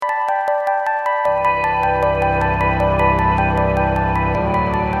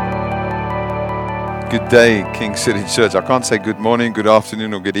Good day, King City Church. I can't say good morning, good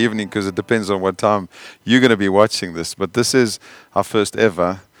afternoon, or good evening because it depends on what time you're going to be watching this. But this is our first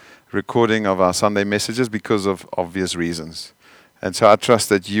ever recording of our Sunday messages because of obvious reasons. And so I trust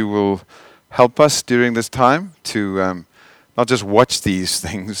that you will help us during this time to not just watch these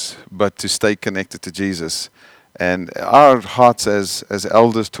things, but to stay connected to Jesus. And our hearts as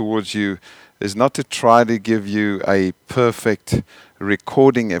elders towards you is not to try to give you a perfect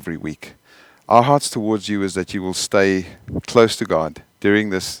recording every week. Our hearts towards you is that you will stay close to God during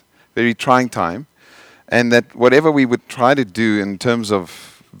this very trying time, and that whatever we would try to do in terms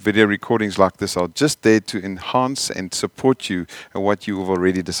of video recordings like this are just there to enhance and support you in what you have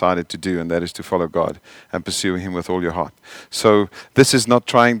already decided to do, and that is to follow God and pursue Him with all your heart. So this is not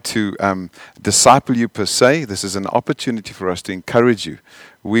trying to disciple you per se. This is an opportunity for us to encourage you.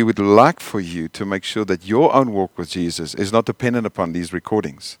 We would like for you to make sure that your own walk with Jesus is not dependent upon these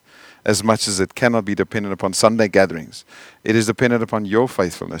recordings, as much as it cannot be dependent upon Sunday gatherings. It is dependent upon your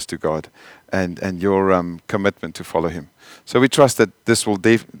faithfulness to God and your commitment to follow Him. So we trust that this will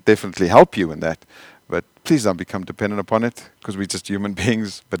definitely help you in that. But please don't become dependent upon it, because we're just human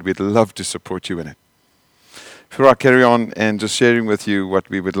beings, but we'd love to support you in it. Before I carry on and just sharing with you what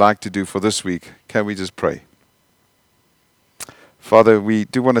we would like to do for this week, can we just pray? Father, we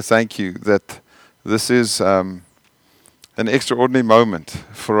do want to thank you that this is an extraordinary moment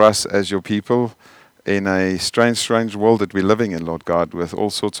for us as your people in a strange world that we're living in, Lord God, with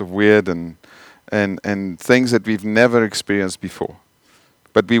all sorts of weird and things that we've never experienced before.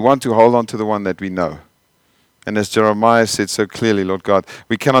 But we want to hold on to the one that we know. And as Jeremiah said so clearly, Lord God,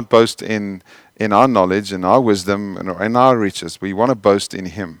 we cannot boast in our knowledge and our wisdom and in our riches. We want to boast in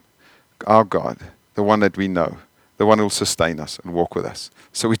Him, our God, the one that we know, the one who will sustain us and walk with us.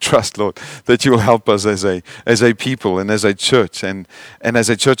 So we trust, Lord, that you will help us as a people and as a church and as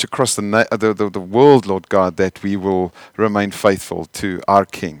a church across the world, Lord God, that we will remain faithful to our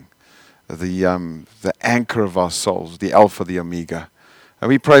King, the anchor of our souls, the Alpha, the Omega. And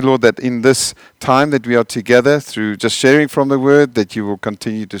we pray, Lord, that in this time that we are together through just sharing from the Word, that you will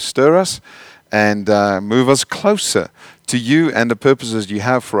continue to stir us and move us closer to you and the purposes you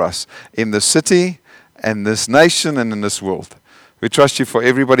have for us in the city and this nation and in this world. We trust you for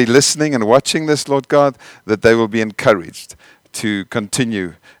everybody listening and watching this, Lord God, that they will be encouraged to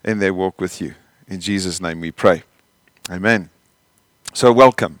continue in their walk with you. In Jesus' name we pray. Amen. So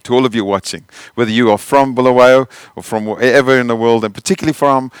welcome to all of you watching, whether you are from Bulawayo or from wherever in the world, and particularly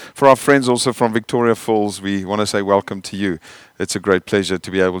for our friends also from Victoria Falls, we want to say welcome to you. It's a great pleasure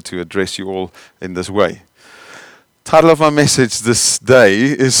to be able to address you all in this way. Title of my message this day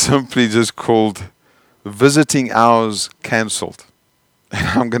is simply just called Visiting Hours Cancelled. And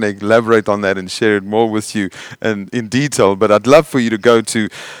I'm going to elaborate on that and share it more with you and in detail. But I'd love for you to go to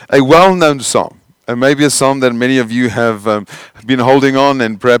a well-known psalm, and maybe a psalm that many of you have been holding on,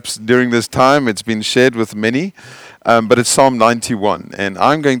 and perhaps during this time it's been shared with many. But it's Psalm 91. And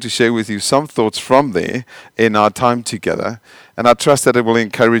I'm going to share with you some thoughts from there in our time together. And I trust that it will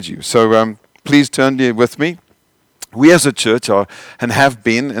encourage you. So please turn here with me. We as a church are and have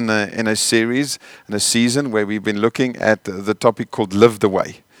been in a series, in a season where we've been looking at the topic called Live the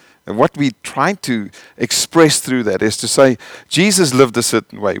Way. And what we try to express through that is to say Jesus lived a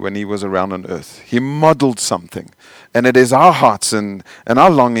certain way when He was around on earth. He modeled something. And it is our hearts and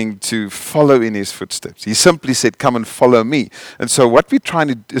our longing to follow in His footsteps. He simply said, come and follow me. And so what we're trying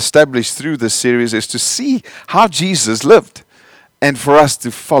to establish through this series is to see how Jesus lived, and for us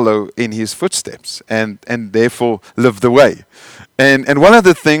to follow in His footsteps and therefore live the way. And one of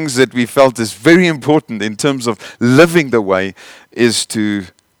the things that we felt is very important in terms of living the way is to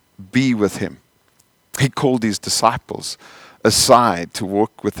be with Him. He called His disciples aside to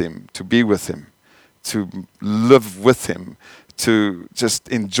walk with Him, to be with Him, to live with Him, to just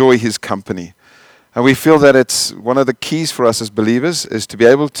enjoy His company. And we feel that it's one of the keys for us as believers is to be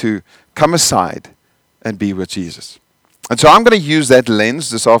able to come aside and be with Jesus. And so I'm going to use that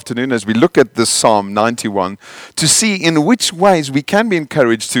lens this afternoon as we look at this Psalm 91 to see in which ways we can be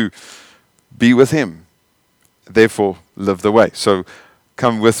encouraged to be with Him, therefore live the way. So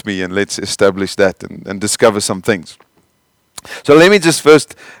come with me and let's establish that and discover some things. So let me just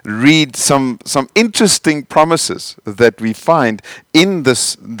first read some interesting promises that we find in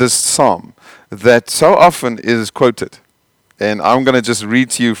this psalm that so often is quoted. And I'm going to just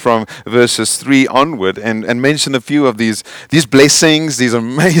read to you from verses 3 onward and mention a few of these blessings, these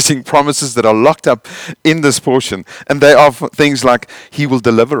amazing promises that are locked up in this portion. And they are things like He will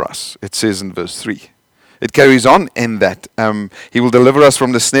deliver us, it says in verse 3. It carries on in that. He will deliver us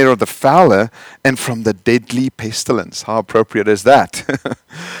from the snare of the fowler and from the deadly pestilence. How appropriate is that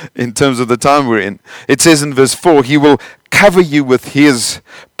in terms of the time we're in? It says in verse 4, He will cover you with His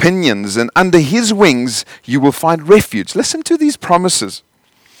pinions, and under His wings you will find refuge. Listen to these promises.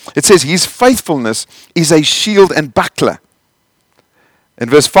 It says His faithfulness is a shield and buckler. In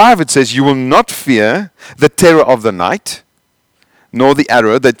verse 5 it says, You will not fear the terror of the night, nor the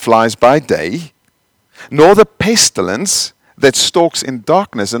arrow that flies by day, nor the pestilence that stalks in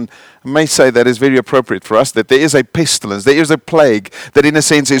darkness. And I may say that is very appropriate for us, that there is a pestilence, there is a plague that in a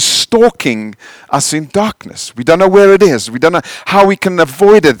sense is stalking us in darkness. We don't know where it is. We don't know how we can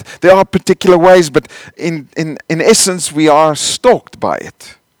avoid it. There are particular ways, but in essence we are stalked by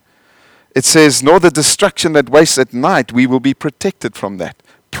it. It says, nor the destruction that wastes at night, we will be protected from that.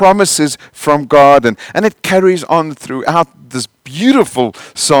 Promises from God, and it carries on throughout this beautiful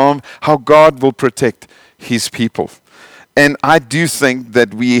psalm how God will protect His people. And I do think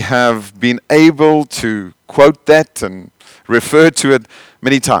that we have been able to quote that and refer to it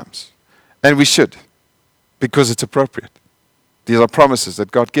many times. And we should, because it's appropriate. These are promises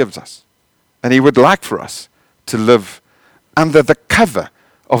that God gives us. And He would like for us to live under the cover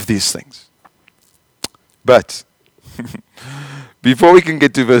of these things. But before we can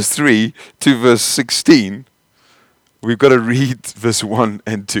get to verse 3 to verse 16, we've got to read verse 1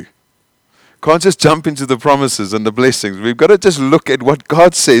 and 2. Can't just jump into the promises and the blessings. We've got to just look at what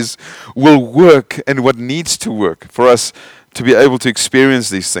God says will work and what needs to work for us to be able to experience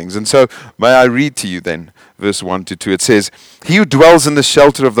these things. And so may I read to you then verse 1 to 2. It says, He who dwells in the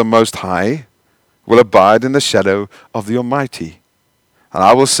shelter of the Most High will abide in the shadow of the Almighty. And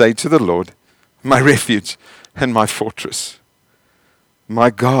I will say to the Lord, my refuge and my fortress, my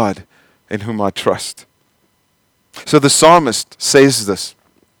God in whom I trust. So the psalmist says this,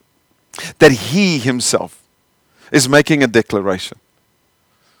 that he himself is making a declaration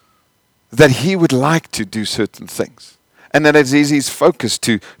that he would like to do certain things. And that it is his focus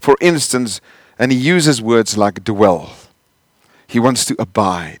to, for instance, and he uses words like dwell. He wants to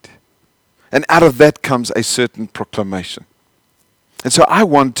abide. And out of that comes a certain proclamation. And so I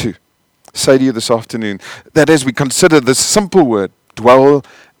want to say to you this afternoon that as we consider this simple word, dwell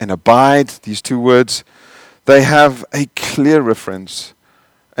and abide, these two words, they have a clear reference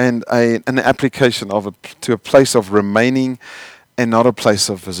and an application to a place of remaining and not a place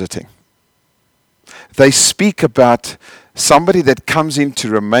of visiting. They speak about somebody that comes in to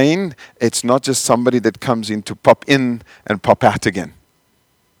remain. It's not just somebody that comes in to pop in and pop out again.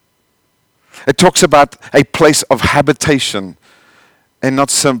 It talks about a place of habitation and not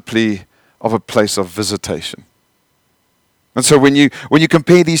simply of a place of visitation. And so when you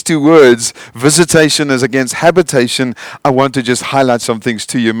compare these two words, visitation is against habitation, I want to just highlight some things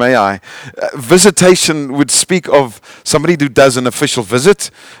to you, may I? Visitation would speak of somebody who does an official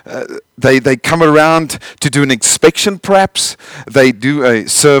visit. They come around to do an inspection, perhaps. They do a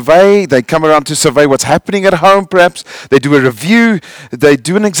survey. They come around to survey what's happening at home, perhaps. They do a review. They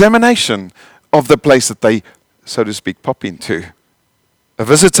do an examination of the place that they, so to speak, pop into. A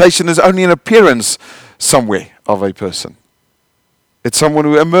visitation is only an appearance somewhere of a person. It's someone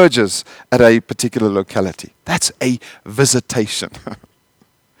who emerges at a particular locality. That's a visitation.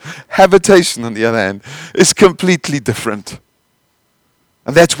 Habitation, on the other hand, is completely different.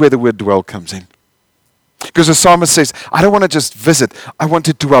 And that's where the word dwell comes in. Because the psalmist says, I don't want to just visit. I want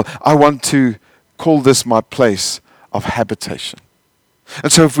to dwell. I want to call this my place of habitation.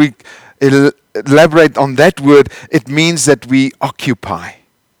 And so if we elaborate on that word, it means that we occupy.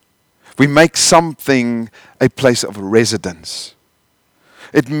 We make something a place of residence.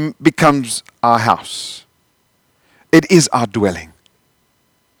 It becomes our house. It is our dwelling.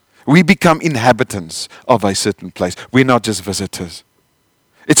 We become inhabitants of a certain place. We're not just visitors.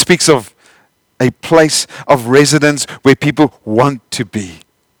 It speaks of a place of residence where people want to be.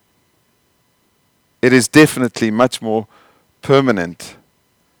 It is definitely much more permanent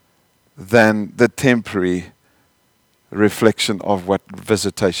than the temporary reflection of what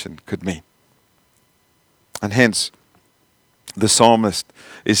visitation could mean. And hence, the psalmist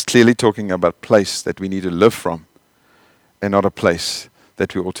is clearly talking about a place that we need to live from and not a place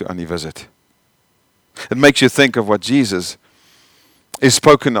that we ought to only visit. It makes you think of what Jesus is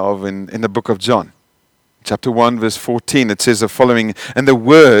spoken of in the book of John. Chapter 1, verse 14, it says the following, And the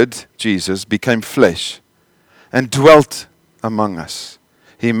Word, Jesus, became flesh and dwelt among us.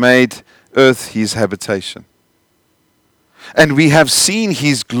 He made earth his habitation. And we have seen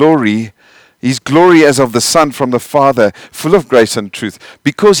his glory as of the Son from the Father, full of grace and truth,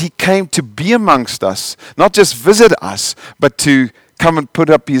 because he came to be amongst us, not just visit us, but to come and put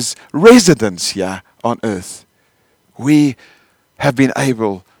up his residence here on earth, we have been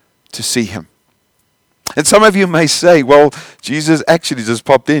able to see him. And some of you may say, well, Jesus actually just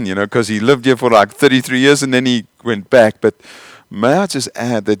popped in, because he lived here for like 33 years and then he went back. But may I just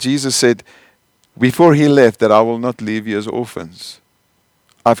add that Jesus said before he left that I will not leave you as orphans.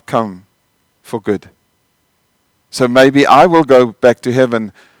 I've come for good. So maybe I will go back to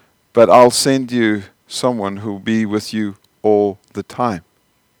heaven, but I'll send you someone who will be with you all the time.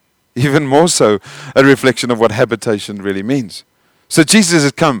 Even more so, a reflection of what habitation really means. So Jesus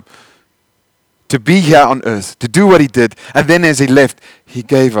has come to be here on earth, to do what he did, and then as he left, he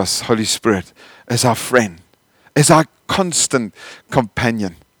gave us Holy Spirit as our friend, as our constant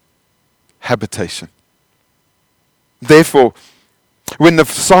companion, habitation. Therefore, when the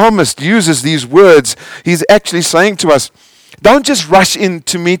psalmist uses these words, he's actually saying to us, don't just rush in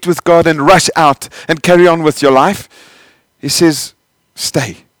to meet with God and rush out and carry on with your life. He says,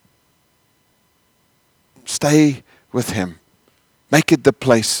 stay. Stay with him. Make it the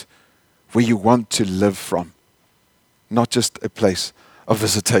place where you want to live from, not just a place of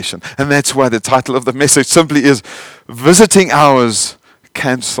visitation. And that's why the title of the message simply is Visiting Hours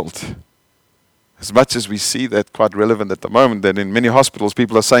Cancelled. As much as we see that quite relevant at the moment, that in many hospitals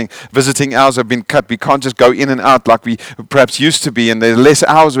people are saying visiting hours have been cut. We can't just go in and out like we perhaps used to be, and there are less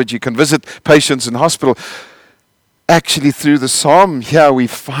hours which you can visit patients in hospital. Actually, through the psalm here, we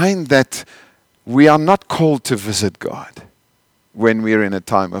find that we are not called to visit God when we're in a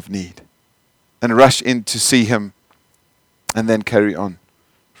time of need and rush in to see him and then carry on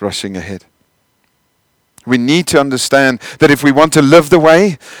rushing ahead. We need to understand that if we want to live the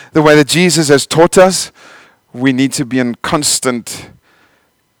way that Jesus has taught us, we need to be in constant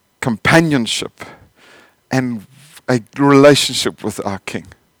companionship and a relationship with our King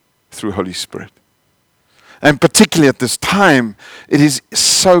through Holy Spirit. And particularly at this time, it is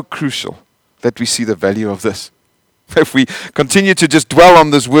so crucial that we see the value of this. If we continue to just dwell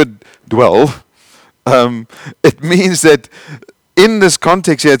on this word dwell, it means that in this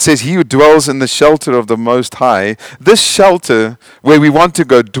context here, it says, he who dwells in the shelter of the Most High. This shelter, where we want to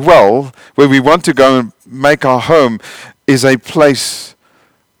go dwell, where we want to go and make our home, is a place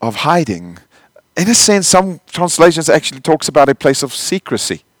of hiding. In a sense, some translations actually talks about a place of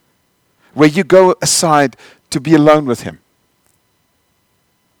secrecy, where you go aside to be alone with him.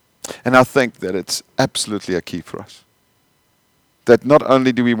 And I think that it's absolutely a key for us. That not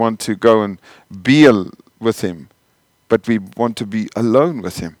only do we want to go and be with him, but we want to be alone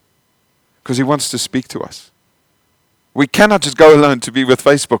with him because he wants to speak to us. We cannot just go alone to be with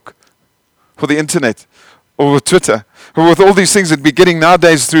Facebook or the internet or with Twitter or with all these things that we're getting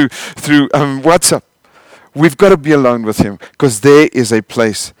nowadays through WhatsApp. We've got to be alone with him because there is a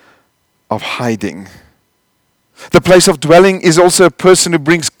place of hiding. The place of dwelling is also a person who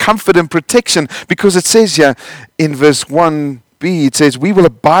brings comfort and protection, because it says here in verse 1b, it says, we will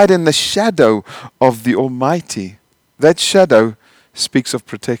abide in the shadow of the Almighty. That shadow speaks of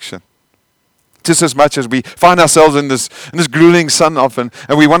protection. Just as much as we find ourselves in this grueling sun often,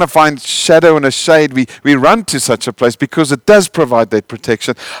 and we want to find shadow and a shade, we run to such a place because it does provide that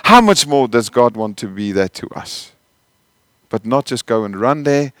protection. How much more does God want to be there to us? But not just go and run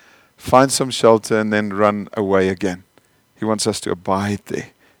there, find some shelter, and then run away again. He wants us to abide there.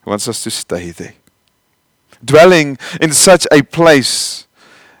 He wants us to stay there. Dwelling in such a place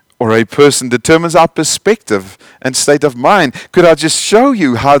or a person determines our perspective and state of mind. Could I just show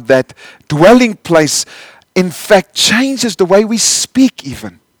you how that dwelling place, in fact, changes the way we speak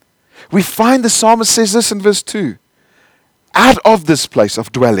even? We find the psalmist says this in verse 2. Out of this place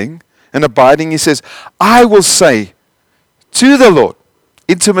of dwelling and abiding, he says, I will say to the Lord,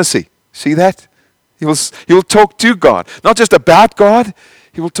 intimacy. See that? He will talk to God. Not just about God,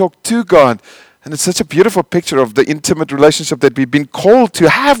 he will talk to God. And it's such a beautiful picture of the intimate relationship that we've been called to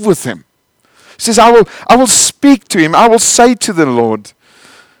have with him. He says, I will speak to him. I will say to the Lord,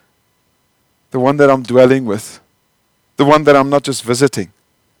 the one that I'm dwelling with, the one that I'm not just visiting,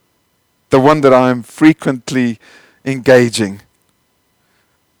 the one that I'm frequently engaging.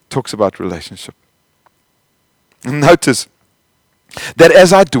 Talks about relationship. And notice that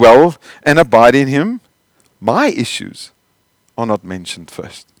as I dwell and abide in him, my issues are not mentioned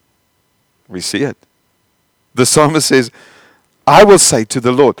first. We see it. The psalmist says, I will say to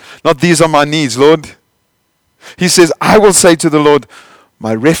the Lord, not these are my needs, Lord. He says, I will say to the Lord,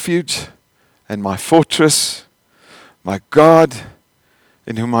 my refuge and my fortress, my God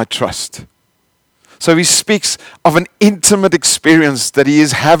in whom I trust. So he speaks of an intimate experience that he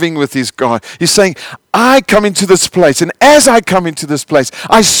is having with his God. He's saying, I come into this place, and as I come into this place,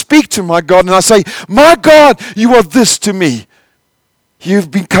 I speak to my God, and I say, my God, you are this to me.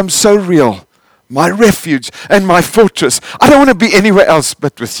 You've become so real. my refuge and my fortress. I don't want to be anywhere else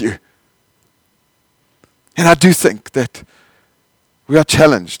but with you. And I do think that we are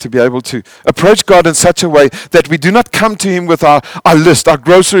challenged to be able to approach God in such a way that we do not come to Him with our list, our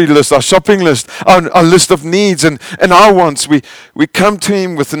grocery list, our shopping list, our list of needs and our wants. We come to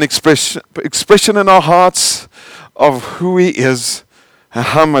Him with an expression in our hearts of who He is and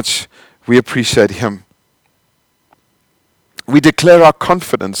how much we appreciate Him. We declare our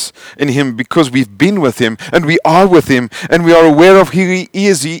confidence in Him because we've been with Him and we are with Him and we are aware of who He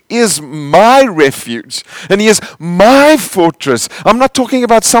is. He is my refuge and He is my fortress. I'm not talking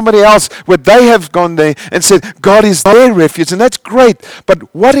about somebody else where they have gone there and said, God is their refuge, and that's great.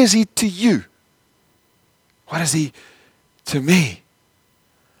 But what is He to you? What is He to me?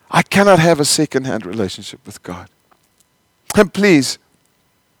 I cannot have a second-hand relationship with God. And please,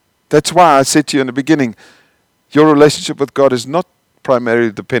 that's why I said to you in the beginning, your relationship with God is not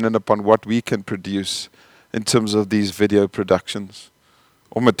primarily dependent upon what we can produce in terms of these video productions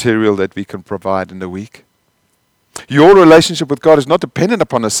or material that we can provide in the week. Your relationship with God is not dependent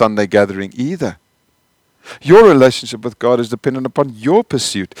upon a Sunday gathering either. Your relationship with God is dependent upon your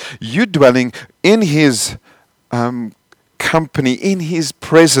pursuit, you dwelling in His company, in His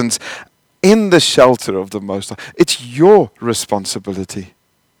presence, in the shelter of the Most High. It's your responsibility.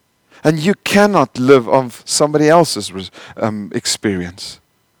 And you cannot live off somebody else's experience.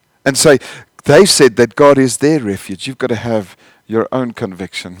 And say, they've said that God is their refuge. You've got to have your own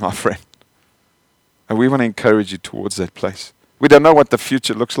conviction, my friend. And we want to encourage you towards that place. We don't know what the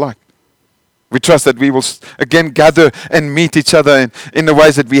future looks like. We trust that we will again gather and meet each other in the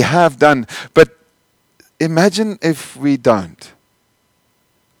ways that we have done. But imagine if we don't.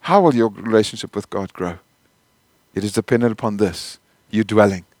 How will your relationship with God grow? It is dependent upon this, you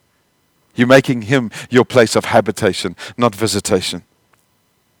dwelling. You're making Him your place of habitation, not visitation.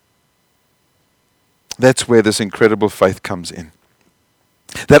 That's where this incredible faith comes in.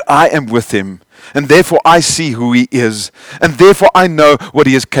 That I am with Him, and therefore I see who He is, and therefore I know what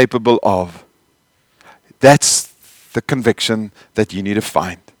He is capable of. That's the conviction that you need to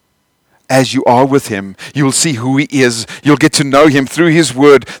find. As you are with Him, you will see who He is. You'll get to know Him through His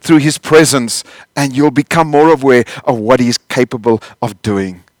Word, through His presence, and you'll become more aware of what He is capable of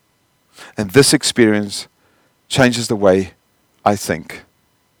doing. And this experience changes the way I think,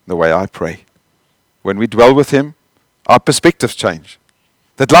 the way I pray. When we dwell with Him, our perspectives change.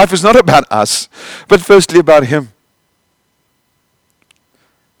 That life is not about us, but firstly about Him.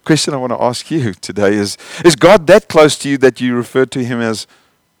 The question I want to ask you today is God that close to you that you refer to Him as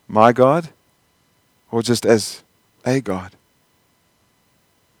my God, or just as a God?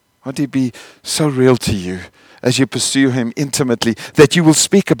 Won't He be so real to you as you pursue Him intimately that you will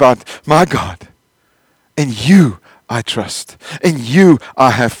speak about my God? In you I trust. In you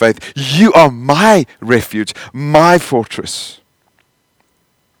I have faith. You are my refuge, my fortress.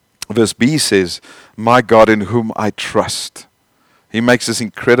 Verse B says, my God in whom I trust. He makes this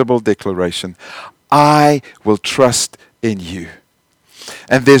incredible declaration. I will trust in you.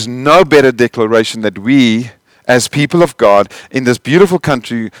 And there's no better declaration that we, as people of God in this beautiful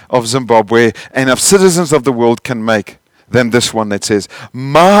country of Zimbabwe and of citizens of the world, can make than this one that says,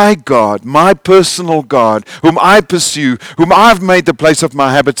 my God, my personal God, whom I pursue, whom I've made the place of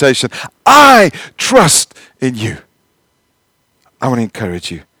my habitation, I trust in you. I want to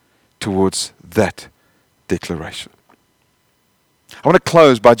encourage you towards that declaration. I want to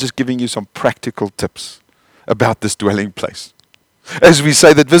close by just giving you some practical tips about this dwelling place. As we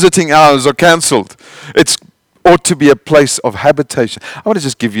say that visiting hours are cancelled, it ought to be a place of habitation. I want to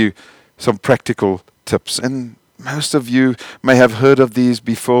just give you some practical tips. And most of you may have heard of these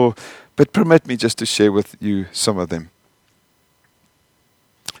before, but permit me just to share with you some of them.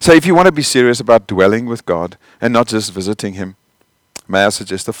 So if you want to be serious about dwelling with God and not just visiting Him, may I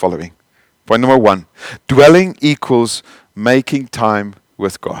suggest the following. Point number 1, dwelling equals making time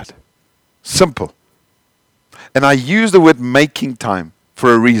with God. Simple. And I use the word making time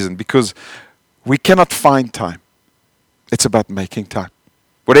for a reason, because we cannot find time. It's about making time.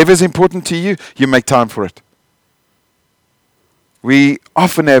 Whatever is important to you, you make time for it. We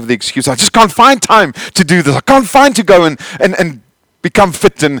often have the excuse, I just can't find time to do this. I can't find to go and become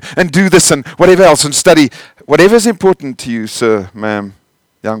fit and do this and whatever else and study. Whatever is important to you, sir, ma'am,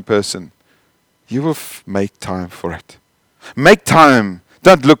 young person, you will make time for it. Make time.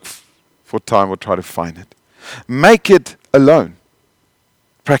 Don't look for time or try to find it. Make it alone.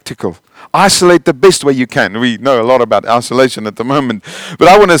 Practical. Isolate the best way you can. We know a lot about isolation at the moment, but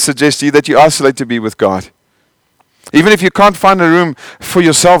I want to suggest to you that you isolate to be with God. Even if you can't find a room for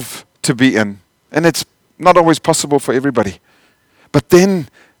yourself to be in, and it's not always possible for everybody, but then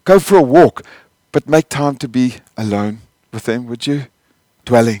go for a walk. But make time to be alone with him, would you?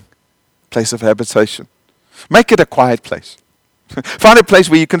 Dwelling, place of habitation. Make it a quiet place. Find a place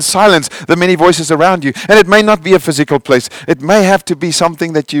where you can silence the many voices around you. And it may not be a physical place. It may have to be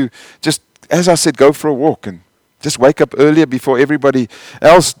something that you just, as I said, go for a walk and just wake up earlier before everybody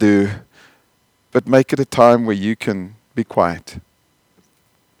else do. But make it a time where you can be quiet.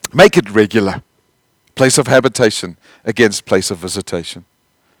 Make it regular. Place of habitation against place of visitation.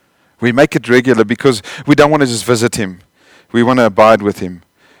 We make it regular because we don't want to just visit him. We want to abide with him.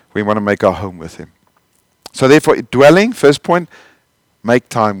 We want to make our home with him. So therefore, dwelling, first point, make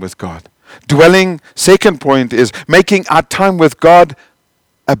time with God. Dwelling, second point, is making our time with God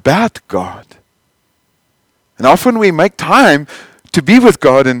about God. And often we make time to be with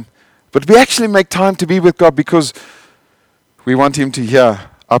God, but we actually make time to be with God because we want him to hear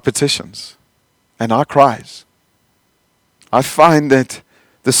our petitions and our cries. I find that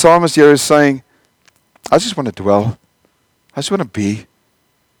the psalmist here is saying, I just want to dwell. I just want to be.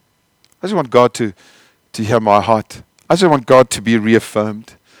 I just want God to hear my heart. I just want God to be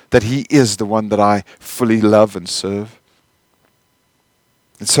reaffirmed that he is the one that I fully love and serve.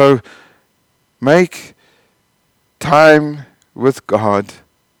 And so make time with God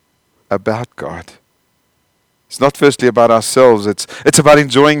about God. It's not firstly about ourselves. It's about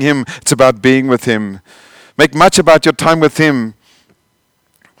enjoying him. It's about being with him. Make much about your time with him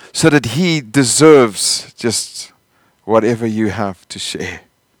so that he deserves just whatever you have to share.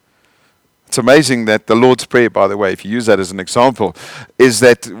 It's amazing that the Lord's Prayer, by the way, if you use that as an example, is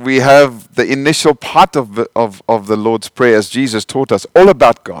that we have the initial part of the Lord's Prayer, as Jesus taught us, all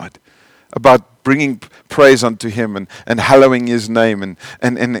about God, about bringing praise unto him and hallowing his name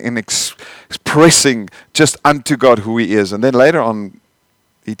and expressing just unto God who he is. And then later on,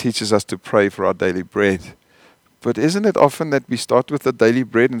 he teaches us to pray for our daily bread. But isn't it often that we start with the daily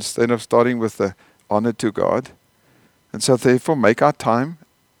bread instead of starting with the honor to God? And so therefore, make our time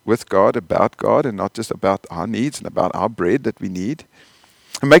with God, about God, and not just about our needs and about our bread that we need.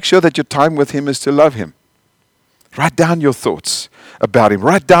 And make sure that your time with him is to love him. Write down your thoughts about him.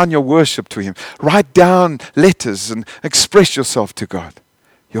 Write down your worship to him. Write down letters and express yourself to God.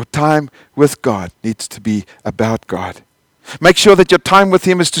 Your time with God needs to be about God. Make sure that your time with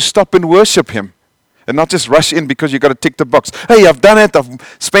him is to stop and worship him and not just rush in because you've got to tick the box. Hey, I've done it.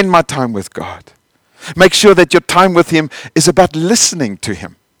 I've spent my time with God. Make sure that your time with him is about listening to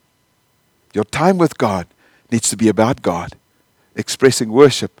him. Your time with God needs to be about God, expressing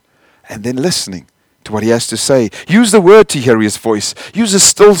worship, and then listening to what he has to say. Use the word to hear his voice. Use a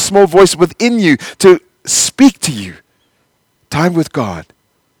still small voice within you to speak to you. Time with God,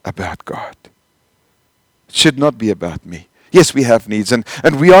 about God. It should not be about me. Yes, we have needs, and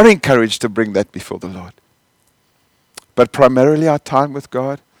we are encouraged to bring that before the Lord. But primarily our time with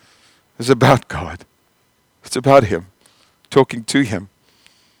God is about God. It's about him, talking to him,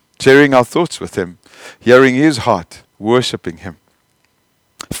 sharing our thoughts with him, hearing his heart, worshiping him.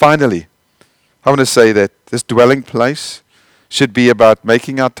 Finally, I want to say that this dwelling place should be about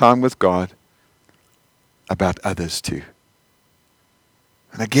making our time with God about others too.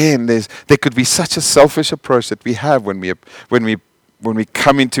 And again, there could be such a selfish approach that we have when we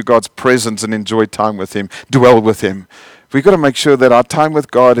come into God's presence and enjoy time with him, dwell with him. We've got to make sure that our time with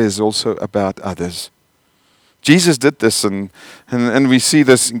God is also about others. Jesus did this, and we see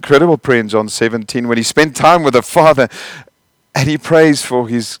this incredible prayer in John 17 when he spent time with the Father and he prays for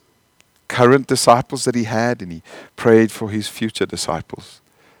his current disciples that he had, and he prayed for his future disciples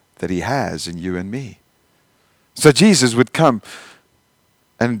that he has in you and me. So Jesus would come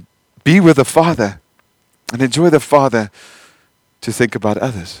and be with the Father and enjoy the Father to think about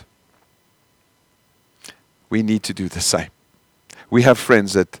others. We need to do the same. We have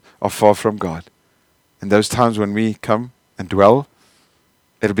friends that are far from God. In those times when we come and dwell,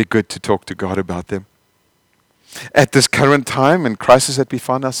 it'll be good to talk to God about them. At this current time and crisis that we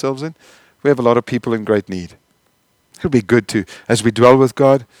find ourselves in, we have a lot of people in great need. It'll be good to, as we dwell with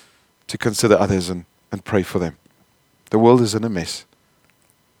God, to consider others and pray for them. The world is in a mess.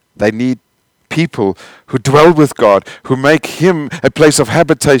 They need people who dwell with God, who make him a place of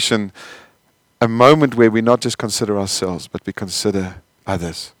habitation, a moment where we not just consider ourselves, but we consider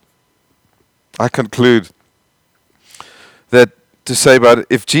others. I conclude that to say about it,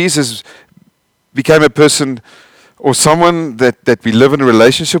 if Jesus became a person or someone that we live in a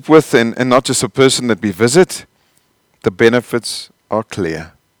relationship with and not just a person that we visit, the benefits are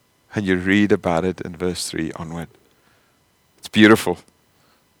clear. And you read about it in verse 3 onward. It's beautiful.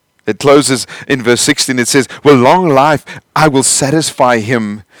 It closes in verse 16. It says, with long life I will satisfy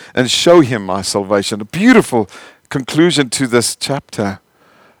him and show him my salvation. A beautiful conclusion to this chapter.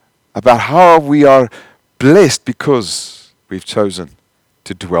 about how we are blessed because we've chosen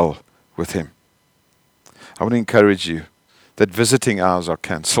to dwell with Him. I want to encourage you that visiting hours are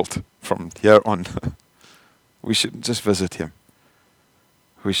cancelled from here on. We shouldn't just visit Him.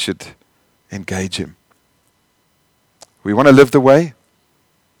 We should engage Him. We want to live the way.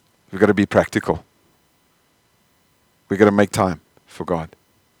 We've got to be practical. We've got to make time for God.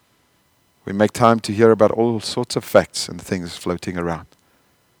 We make time to hear about all sorts of facts and things floating around.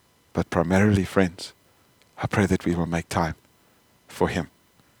 But primarily, friends, I pray that we will make time for Him.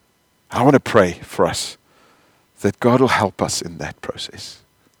 I want to pray for us that God will help us in that process.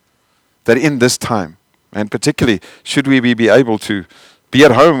 That in this time, and particularly should we be able to be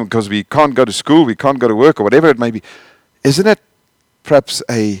at home because we can't go to school, we can't go to work, or whatever it may be, isn't it perhaps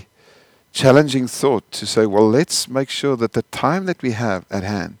a challenging thought to say, well, let's make sure that the time that we have at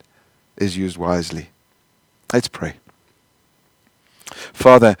hand is used wisely. Let's pray.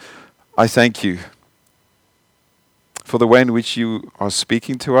 Father, I thank You for the way in which You are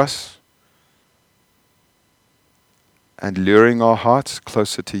speaking to us and luring our hearts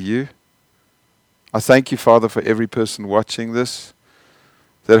closer to You. I thank You, Father, for every person watching this,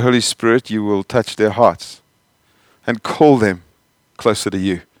 that Holy Spirit, You will touch their hearts and call them closer to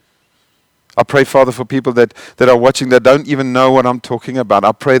You. I pray, Father, for people that are watching that don't even know what I'm talking about.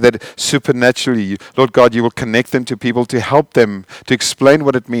 I pray that supernaturally, Lord God, You will connect them to people to help them to explain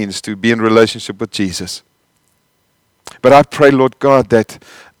what it means to be in relationship with Jesus. But I pray, Lord God, that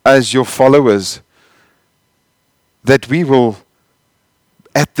as Your followers, that we will,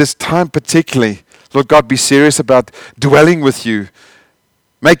 at this time particularly, Lord God, be serious about dwelling with You,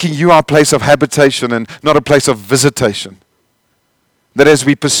 making You our place of habitation and not a place of visitation. That as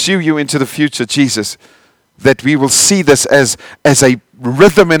we pursue You into the future, Jesus, that we will see this as a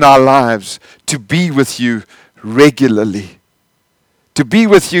rhythm in our lives to be with You regularly. To be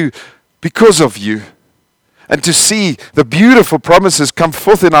with You because of You. And to see the beautiful promises come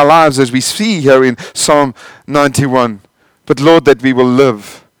forth in our lives as we see here in Psalm 91. But Lord, that we will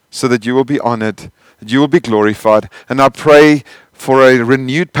live so that You will be honored, that You will be glorified. And I pray for a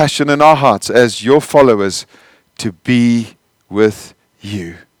renewed passion in our hearts as Your followers to be with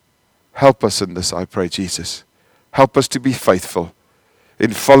You. Help us in this, I pray, Jesus. Help us to be faithful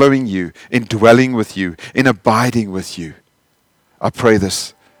in following You, in dwelling with You, in abiding with You. I pray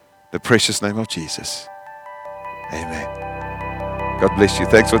this in the precious name of Jesus. Amen. God bless you.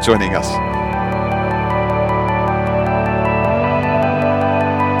 Thanks for joining us.